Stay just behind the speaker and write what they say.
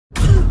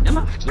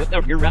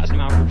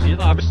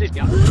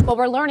Well,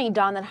 we're learning,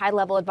 Don, that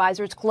high-level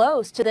advisors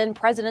close to then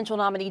presidential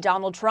nominee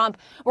Donald Trump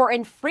were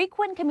in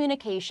frequent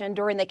communication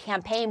during the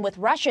campaign with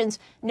Russians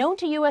known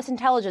to U.S.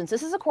 intelligence.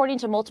 This is according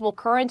to multiple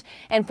current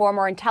and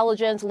former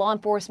intelligence, law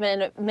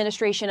enforcement, and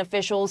administration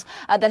officials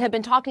that have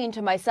been talking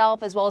to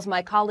myself as well as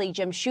my colleague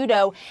Jim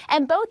Sciutto.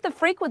 And both the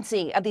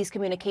frequency of these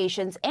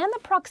communications and the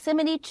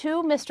proximity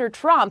to Mr.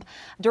 Trump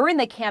during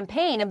the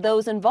campaign of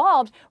those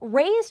involved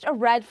raised a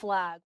red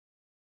flag.